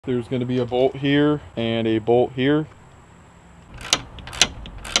There's going to be a bolt here and a bolt here.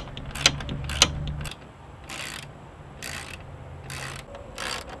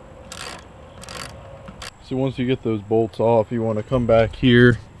 So once you get those bolts off, you want to come back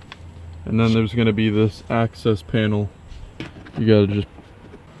here, and then there's going to be this access panel. You got to just...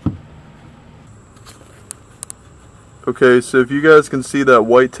 Okay, so if you guys can see that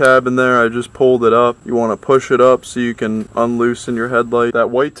white tab in there, I just pulled it up. You want to push it up so you can unloosen your headlight.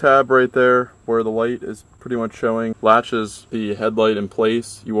 That white tab right there, where the light is pretty much showing, latches the headlight in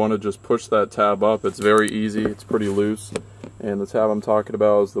place. You want to just push that tab up. It's very easy. It's pretty loose. And the tab I'm talking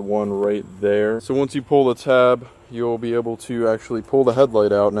about is the one right there. So once you pull the tab, you'll be able to actually pull the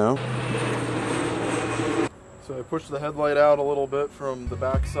headlight out now. So I pushed the headlight out a little bit from the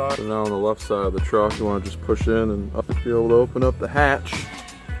back side. So now on the left side of the truck, you want to just push in and be able to open up the hatch.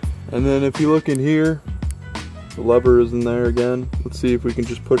 And then if you look in here, the lever is in there again. Let's see if we can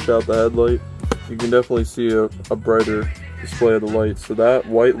just push out the headlight. You can definitely see a brighter display of the lights. So that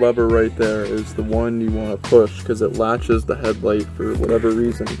white lever right there is the one you want to push because it latches the headlight for whatever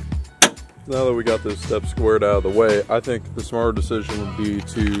reason. Now that we got those steps squared out of the way, I think the smarter decision would be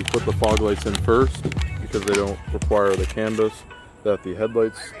to put the fog lights in first, because they don't require the canvas that the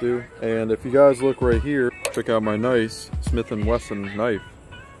headlights do. And if you guys look right here, check out my nice Smith & Wesson knife.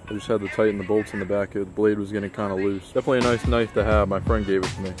 I just had to tighten the bolts in the back. The blade was getting kind of loose. Definitely a nice knife to have. My friend gave it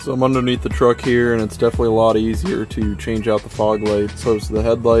to me. So I'm underneath the truck here, and it's definitely a lot easier to change out the fog lights. Close to the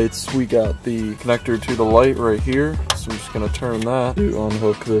headlights. We got the connector to the light right here. So I'm just gonna turn that to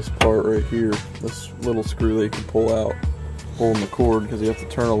unhook this part right here. This little screw that you can pull out, holding the cord because you have to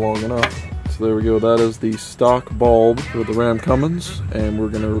turn it long enough. So there we go, that is the stock bulb for the Ram Cummins, and we're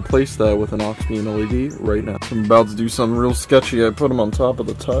going to replace that with an aux-beam LED right now. I'm about to do something real sketchy. I put them on top of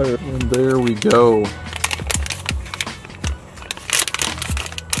the tire, and there we go.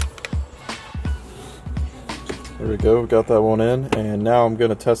 There we go, got that one in, and now I'm going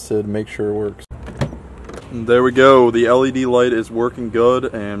to test it and make sure it works. And there we go, the LED light is working good,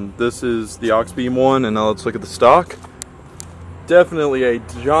 and this is the aux-beam one, and now let's look at the stock. Definitely a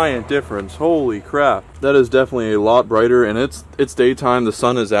giant difference. Holy crap, that is definitely a lot brighter, and it's daytime, the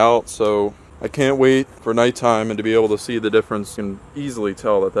sun is out, so I can't wait for nighttime and to be able to see the difference. You can easily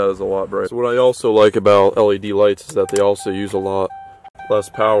tell that that is a lot brighter. So what I also like about LED lights is that they also use a lot less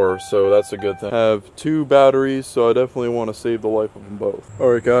power, so that's a good thing. I have 2 batteries, so I definitely want to save the life of them both.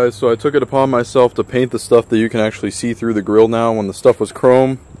 Alright guys, so I took it upon myself to paint the stuff that you can actually see through the grill now. When the stuff was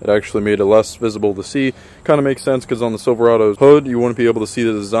chrome, it actually made it less visible to see. Kind of makes sense because on the Silverado's hood, you wouldn't be able to see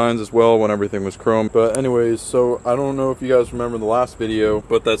the designs as well when everything was chrome. But anyways, so I don't know if you guys remember the last video,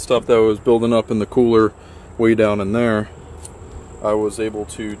 but that stuff that was building up in the cooler way down in there, I was able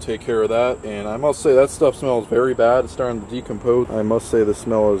to take care of that, and I must say that stuff smells very bad. It's starting to decompose. I must say the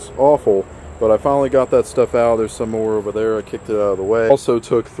smell is awful, but I finally got that stuff out. There's some more over there. I kicked it out of the way. Also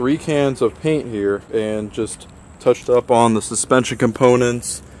took 3 cans of paint here and just touched up on the suspension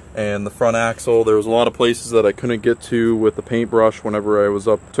components and the front axle. There was a lot of places that I couldn't get to with the paintbrush whenever I was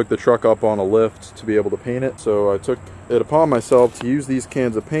took the truck up on a lift to be able to paint it. So I took it upon myself to use these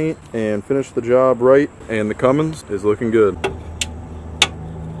cans of paint and finish the job right, and the Cummins is looking good.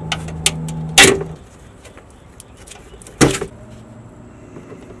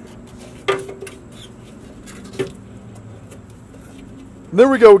 There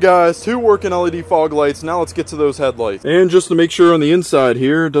we go guys, 2 working LED fog lights. Now let's get to those headlights. And just to make sure on the inside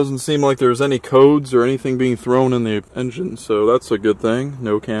here, it doesn't seem like there's any codes or anything being thrown in the engine, so that's a good thing.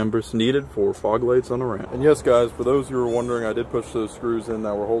 No canvas needed for fog lights on a Ram. And yes guys, for those who were wondering, I did push those screws in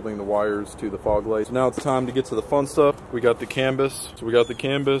that were holding the wires to the fog lights. So now it's time to get to the fun stuff. We got the canvas. So we got the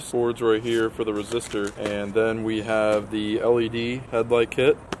canvas boards right here for the resistor, and then we have the LED headlight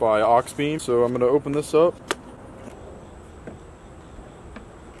kit by aux-beam. So I'm going to open this up.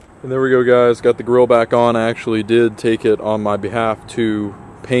 And there we go guys, got the grill back on. I actually did take it on my behalf to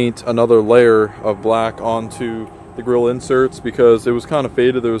paint another layer of black onto the grill inserts because it was kind of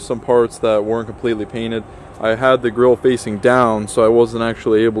faded. There was some parts that weren't completely painted. I had the grill facing down, so I wasn't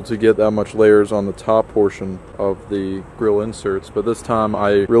actually able to get that much layers on the top portion of the grill inserts. But this time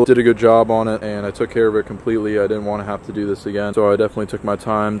I really did a good job on it, and I took care of it completely. I didn't want to have to do this again, so I definitely took my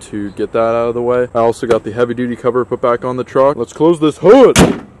time to get that out of the way. I also got the heavy duty cover put back on the truck. Let's close this hood!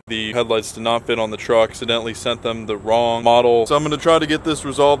 The headlights did not fit on the truck, accidentally sent them the wrong model. So I'm going to try to get this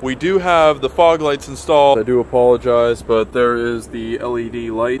resolved. We do have the fog lights installed. I do apologize, but there is the LED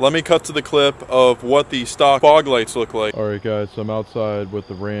light. Let me cut to the clip of what the stock fog lights look like. Alright guys, so I'm outside with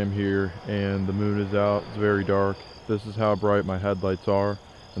the Ram here, and the moon is out. It's very dark. This is how bright my headlights are.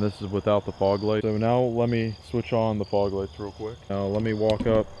 and this is without the fog light. So now let me switch on the fog lights real quick. Now let me walk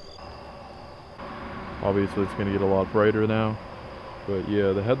up. Obviously it's gonna get a lot brighter now, but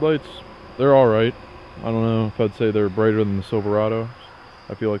yeah, the headlights, they're all right. I don't know if I'd say they're brighter than the Silverado.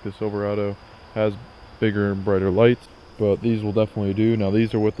 I feel like the Silverado has bigger and brighter lights, but these will definitely do. Now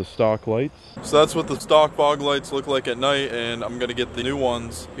these are with the stock lights. So that's what the stock fog lights look like at night, and I'm gonna get the new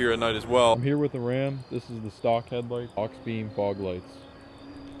ones here at night as well. I'm here with the Ram. This is the stock headlight, aux beam fog lights.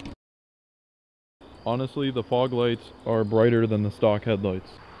 Honestly, the fog lights are brighter than the stock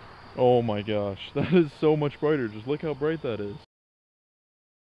headlights. Oh my gosh, that is so much brighter. Just look how bright that is.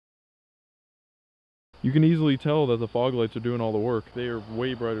 You can easily tell that the fog lights are doing all the work. They are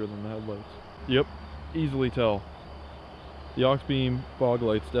way brighter than the headlights. Yep, easily tell. The aux beam fog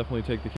lights definitely take the